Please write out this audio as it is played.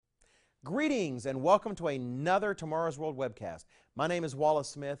Greetings and welcome to another Tomorrow's World webcast. My name is Wallace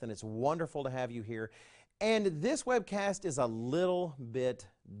Smith and it's wonderful to have you here. And this webcast is a little bit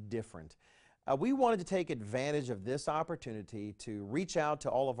different. We wanted to take advantage of this opportunity to reach out to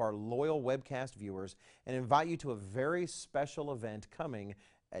all of our loyal webcast viewers and invite you to a very special event coming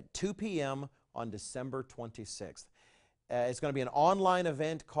at 2 p.m. on December 26th. It's going to be an online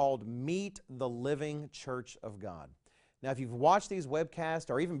event called Meet the Living Church of God. Now, if you've watched these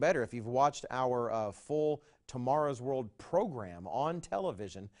webcasts, or even better, if you've watched our full Tomorrow's World program on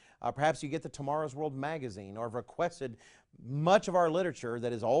television, perhaps you get the Tomorrow's World magazine or have requested much of our literature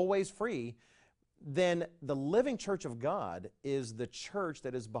that is always free, then the Living Church of God is the church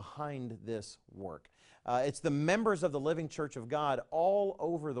that is behind this work. It's the members of the Living Church of God all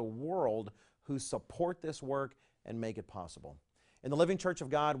over the world who support this work and make it possible. In the Living Church of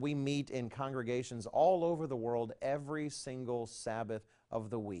God, we meet in congregations all over the world every single Sabbath of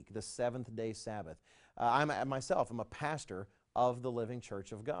the week, the seventh-day Sabbath. I'm a pastor of the Living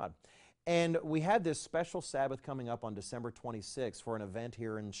Church of God. And we had this special Sabbath coming up on December 26th for an event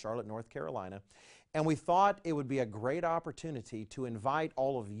here in Charlotte, North Carolina. And we thought it would be a great opportunity to invite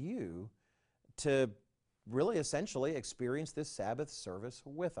all of you to really essentially experience this Sabbath service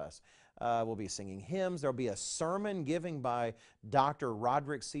with us. We'll be singing hymns. There'll be a sermon given by Dr.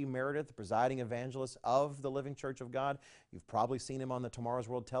 Roderick C. Meredith, the presiding evangelist of the Living Church of God. You've probably seen him on the Tomorrow's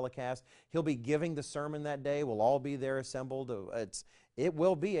World telecast. He'll be giving the sermon that day. We'll all be there assembled. It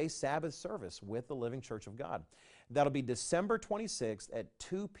will be a Sabbath service with the Living Church of God. That'll be December 26th at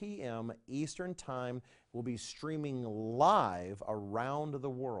 2 p.m. Eastern Time. We'll be streaming live around the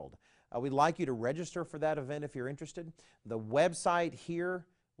world. We'd like you to register for that event if you're interested. The website here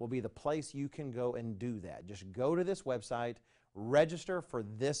will be the place you can go and do that. Just go to this website, register for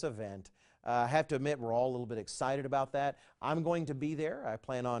this event. I have to admit, we're all a little bit excited about that. I'm going to be there. I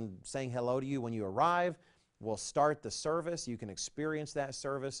plan on saying hello to you when you arrive. We'll start the service. You can experience that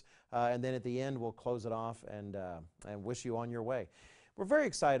service. And then at the end, we'll close it off and wish you on your way. We're very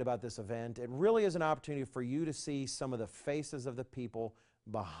excited about this event. It really is an opportunity for you to see some of the faces of the people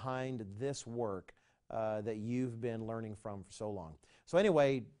behind this work that you've been learning from for so long. So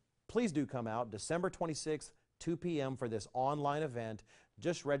anyway, please do come out December 26th, 2 p.m. for this online event.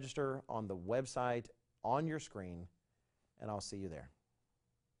 Just register on the website on your screen, and I'll see you there.